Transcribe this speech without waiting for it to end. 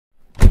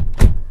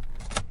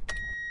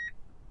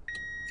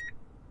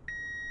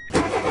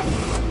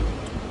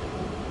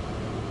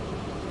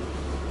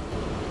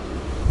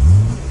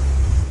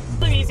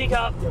pick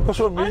up. What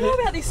sort of music? I don't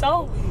know about this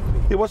song.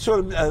 Yeah, what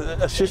sort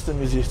of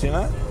system is this, do you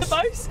know? The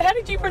Bose. How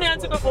did you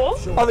pronounce it before?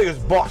 I think it's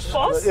Boss.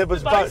 Boss? Yeah, but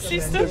it's the Bose.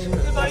 System?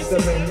 The Bose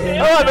system.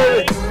 Yeah, Hello,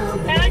 baby.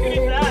 How good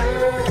is that?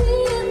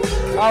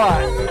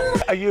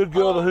 Alright. Are you a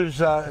girl who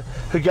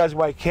goes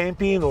away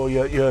camping, or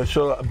you're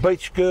sort of a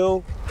beach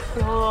girl?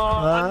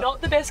 I'm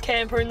not the best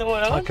camper in the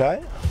world.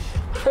 Okay.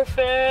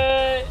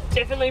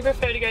 Definitely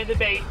prefer to go to the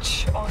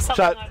beach or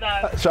something like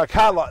that. So a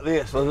car like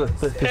this,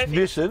 this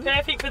Nissan.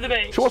 Perfect for the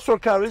beach. So what sort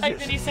of car is Take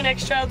this? the Nissan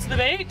X-Trail to the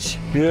beach.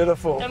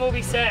 Beautiful. And we'll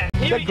be set.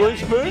 Is that green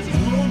spoon?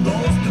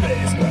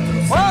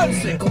 I'm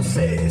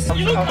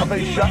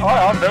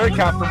very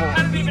comfortable.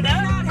 Have a bit of a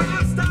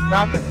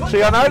nap.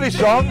 See, I know this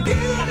song.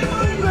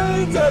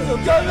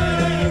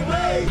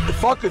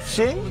 If I could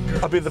sing,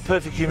 I'd be the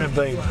perfect human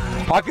being.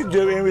 I could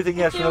do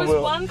everything else in the world.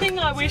 There was one thing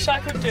I wish I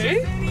could do,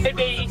 it'd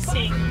be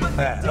sing.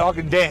 Yeah, I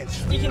can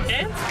dance. You can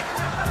dance?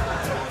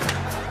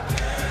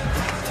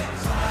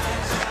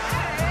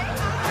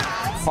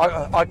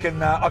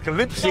 I can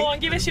lip sync. Go on,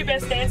 give us your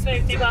best dance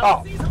move, Dipper.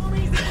 Oh.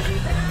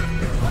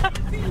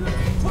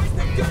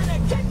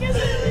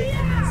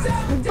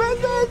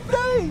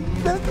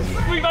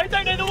 We both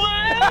don't know the words.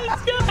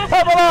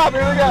 Pop it up,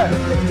 here we go.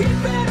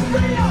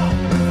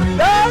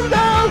 No,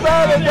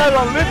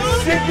 lip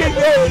syncing,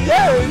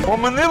 yeah. Well,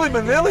 Manili,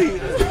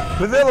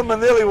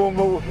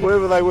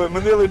 wherever they were,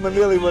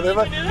 Manili,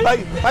 whatever,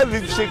 they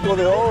lip synced all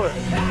their own.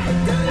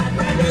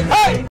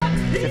 Hey!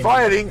 If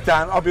I had ink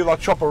done, I'd be like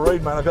Chopper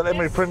Reed, man. I've got that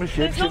many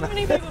premierships. There's not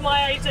many people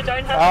my age that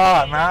don't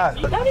have no.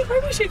 How many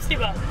premierships,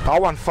 Dipper? I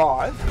won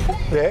 5.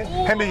 Yeah.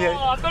 Oh, how many?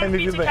 I've got a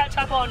few to catch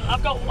up on.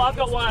 I've got one.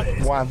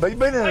 One, but you've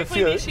been in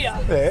hopefully a few. This year.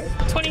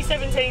 Yeah.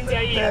 2017's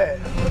our year.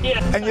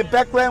 Yeah. And your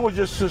background was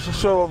just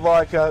sort of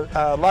like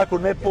a local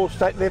netball,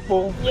 state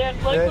netball? Yeah,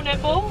 local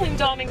netball in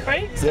Diamond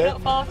Creek, so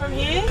not far from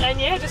here. And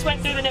yeah, just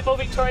went through the Netball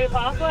Victoria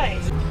pathway.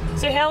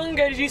 So how long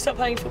ago did you stop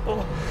playing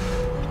football?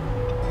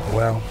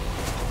 Well,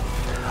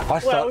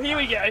 here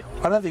we go.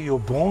 I don't think you were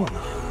born.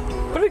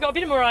 What have we got? A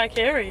bit of Mariah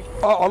Carey.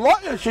 Oh, I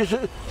like her.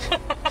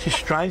 She's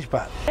strange,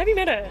 but. Have you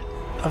met her?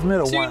 I've met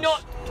her once.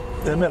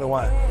 I met her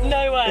once.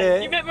 No way. Yeah.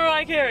 You met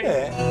Mariah Carey?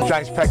 Yeah.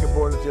 James Packer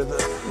brought it to the.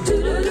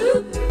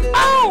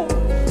 Oh!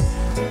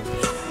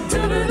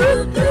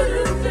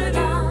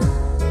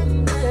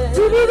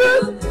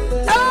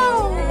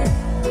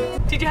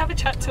 Did you have a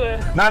chat to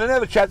her? No, I didn't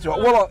have a chat to her.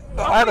 Well,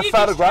 I had a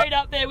photograph. Straight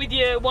up there with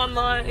your one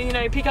line,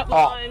 pick up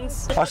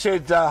lines. I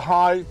said,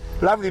 hi,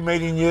 lovely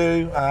meeting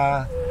you.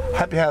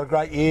 Hope you had a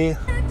great year.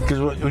 Because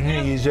it was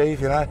New Year's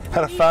Eve, Had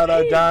a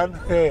photo done.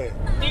 Yeah.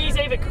 New Year's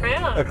Eve, a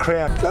crown. A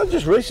crown. That was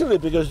just recently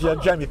because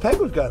Jamie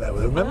Packer was going out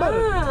with her, remember?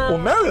 Or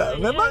married her,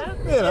 remember?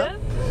 Yeah.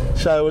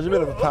 So it was a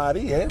bit of a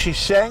party, yeah. She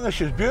sang her,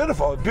 she was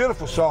beautiful, a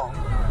beautiful song.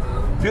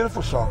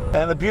 Beautiful song.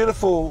 And a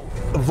beautiful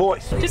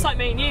voice. Just like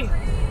me and you.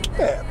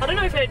 Yeah. I don't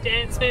know if her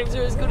dance moves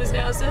are as good as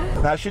ours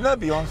are. No, she's no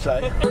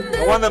Beyonce.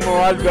 I wonder if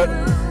Mariah's got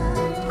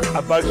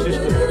a Bose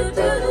system.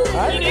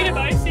 You need a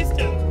Bose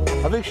system.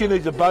 I think she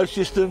needs a Bose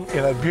system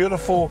in a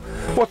beautiful,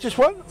 what's this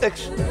one?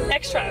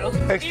 X-Trail.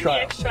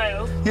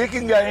 X-Trail. You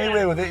can go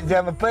anywhere with it,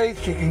 down the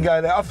beach, you can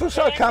go there. I feel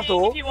so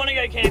comfortable. If you want to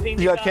go camping.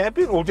 You go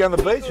camping or down the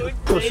beach,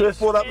 put a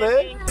surfboard up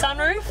there.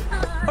 Sunroof?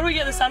 How do we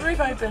get the sunroof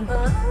open?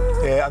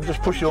 Yeah, I'm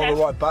just pushing all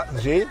the right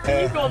buttons here.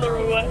 You've gone the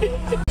wrong way.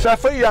 So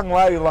for a young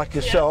lady like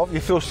yourself, you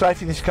feel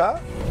safe in this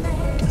car?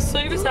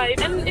 Super safe.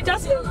 And it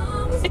doesn't,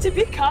 it's a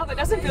big car, but it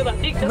doesn't feel that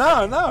big, does it?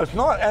 No, it's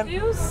not. And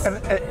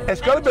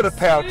it's got a bit of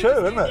power too,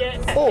 isn't it?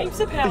 Yeah, heaps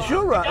of power.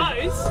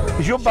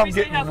 Is your bum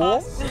getting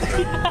warm?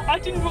 I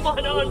didn't put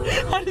mine on.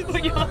 I didn't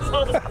put yours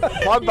on.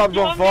 My bum's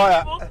on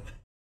fire.